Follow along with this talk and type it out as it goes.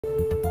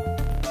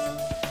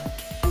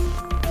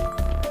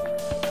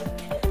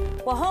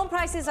Well, home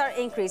prices are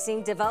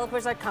increasing,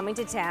 developers are coming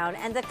to town,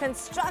 and the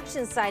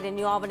construction site in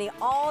New Albany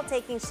all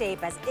taking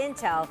shape as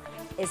Intel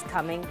is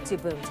coming to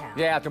boomtown.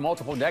 Yeah, after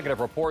multiple negative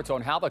reports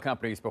on how the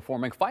company is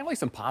performing, finally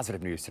some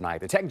positive news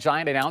tonight. The tech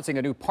giant announcing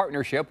a new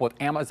partnership with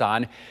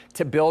Amazon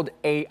to build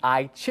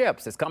AI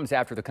chips. This comes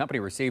after the company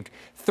received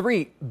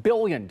 $3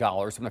 billion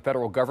from the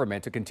federal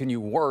government to continue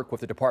work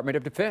with the Department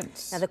of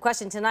Defense. Now, the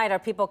question tonight,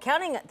 are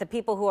the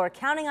people who are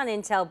counting on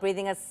Intel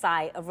breathing a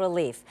sigh of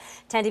relief?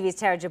 10 TV's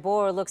Tara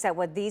Jabor looks at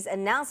what these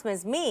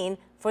announcements mean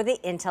for the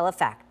Intel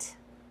effect.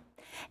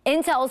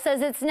 Intel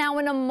says it's now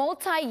in a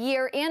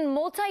multi-year and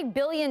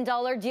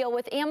multi-billion-dollar deal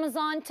with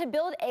Amazon to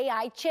build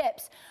AI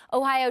chips.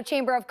 Ohio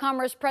Chamber of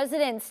Commerce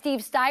President Steve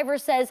Stiver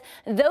says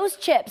those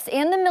chips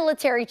and the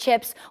military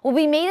chips will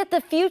be made at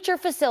the future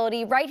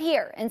facility right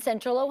here in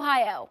Central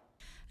Ohio.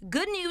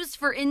 Good news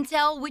for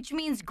Intel, which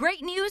means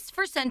great news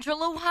for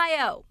Central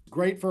Ohio.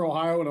 Great for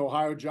Ohio and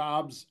Ohio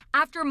jobs.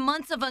 After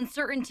months of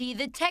uncertainty,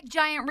 the tech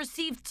giant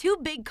received two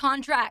big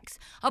contracts,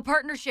 a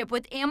partnership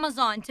with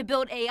Amazon to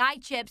build AI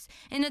chips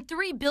and a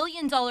 $3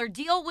 billion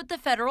deal with the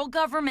federal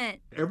government.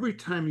 Every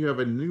time you have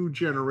a new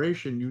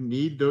generation, you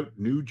need the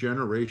new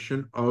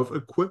generation of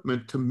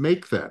equipment to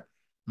make that.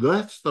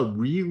 That's the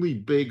really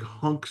big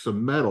hunks of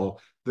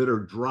metal that are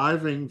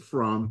driving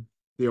from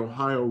the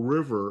Ohio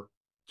River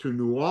to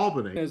New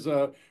Albany. As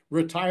a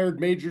retired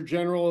Major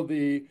General of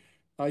the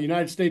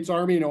United States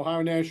Army and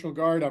Ohio National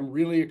Guard, I'm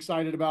really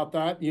excited about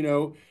that. You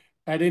know,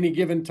 at any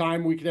given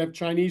time, we could have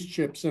Chinese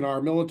chips in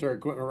our military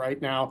equipment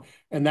right now,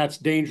 and that's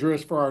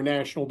dangerous for our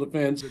national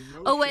defense.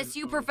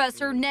 OSU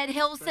professor Ned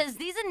Hill says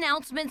these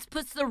announcements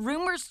puts the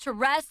rumors to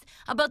rest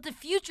about the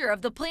future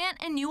of the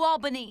plant in New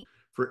Albany.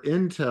 For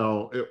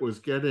Intel, it was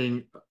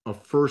getting a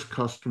first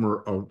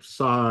customer of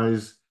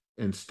size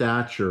and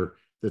stature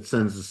that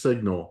sends a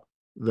signal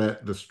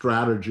that the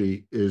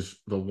strategy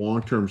is the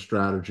long-term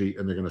strategy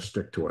and they're going to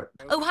stick to it.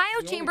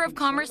 Ohio Chamber of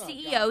Commerce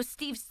CEO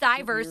Steve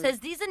Stiver says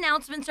these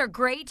announcements are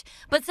great,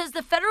 but says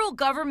the federal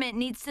government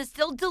needs to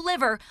still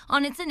deliver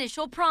on its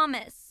initial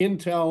promise.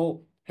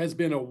 Intel has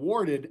been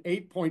awarded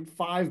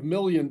 $8.5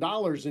 million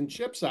in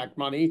CHIPS Act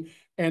money,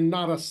 and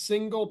not a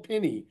single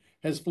penny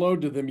has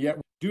flowed to them yet.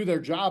 Do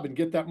their job and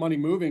get that money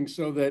moving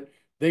so that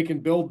they can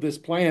build this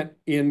plant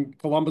in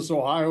Columbus,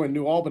 Ohio and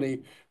New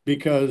Albany,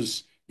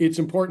 because it's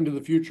important to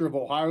the future of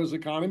Ohio's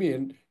economy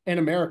and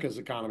America's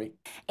economy.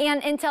 And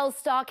Intel's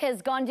stock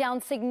has gone down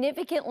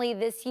significantly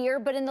this year,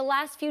 but in the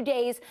last few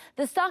days,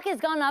 the stock has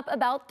gone up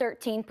about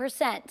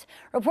 13%.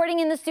 Reporting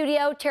in the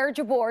studio, Tara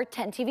Jabor,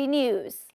 10 TV News.